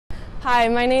Hi,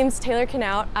 my name's Taylor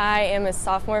Knauth. I am a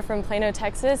sophomore from Plano,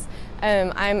 Texas.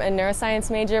 I'm a neuroscience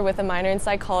major with a minor in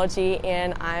psychology,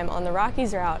 and I'm on the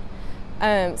Rockies route.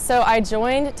 So I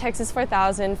joined Texas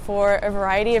 4000 for a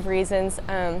variety of reasons.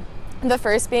 The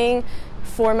first being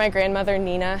for my grandmother,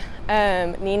 Nina.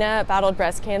 Nina battled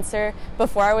breast cancer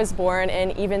before I was born,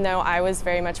 and even though I was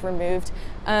very much removed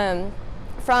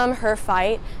from her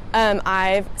fight,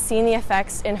 I've seen the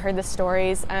effects and heard the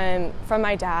stories from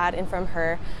my dad and from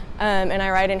her, and I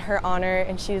write in her honor,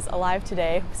 and she's alive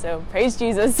today, so praise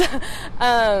Jesus.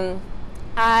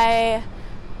 I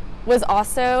was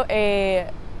also a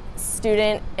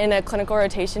student in a clinical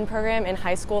rotation program in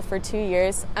high school for 2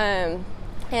 years, and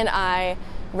I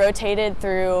rotated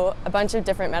through a bunch of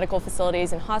different medical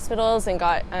facilities and hospitals and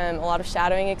got a lot of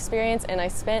shadowing experience, and I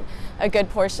spent a good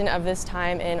portion of this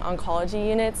time in oncology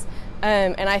units,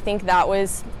 and I think that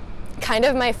was kind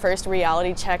of my first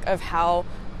reality check of how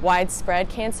widespread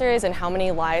cancer is and how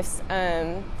many lives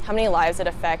it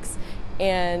affects,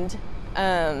 and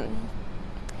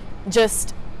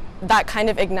just that kind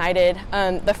of ignited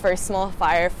the first small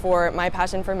fire for my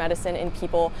passion for medicine in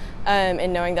people,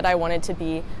 and knowing that I wanted to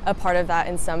be a part of that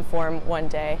in some form one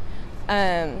day.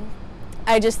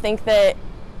 I just think that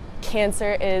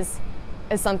cancer is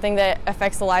something that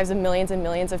affects the lives of millions and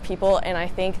millions of people, and I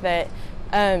think that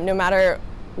no matter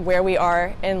where we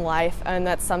are in life,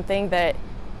 that's something that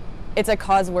it's a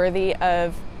cause worthy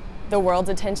of the world's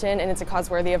attention, and it's a cause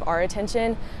worthy of our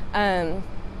attention.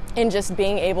 And just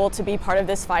being able to be part of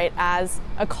this fight as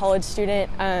a college student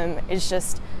is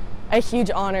just a huge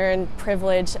honor and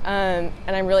privilege, and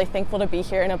I'm really thankful to be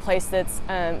here in a place that's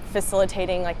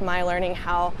facilitating like my learning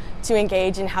how to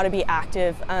engage and how to be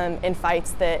active in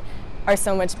fights that are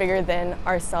so much bigger than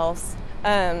ourselves.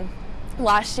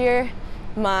 Last year,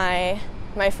 my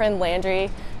friend Landry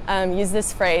used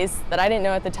this phrase that I didn't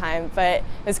know at the time, but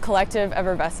it's collective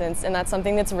effervescence, and that's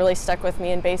something that's really stuck with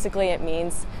me, and basically it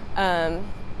means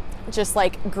just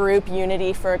like group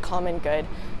unity for a common good,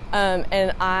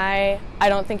 and I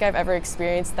don't think I've ever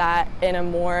experienced that in a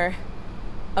more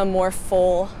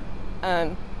full,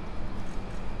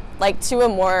 like to a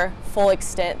more full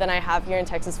extent than I have here in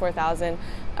Texas 4000,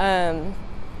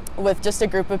 with just a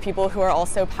group of people who are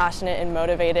also passionate and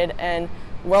motivated and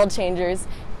world changers.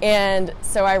 And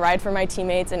so I ride for my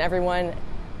teammates and everyone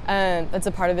that's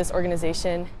a part of this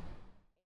organization.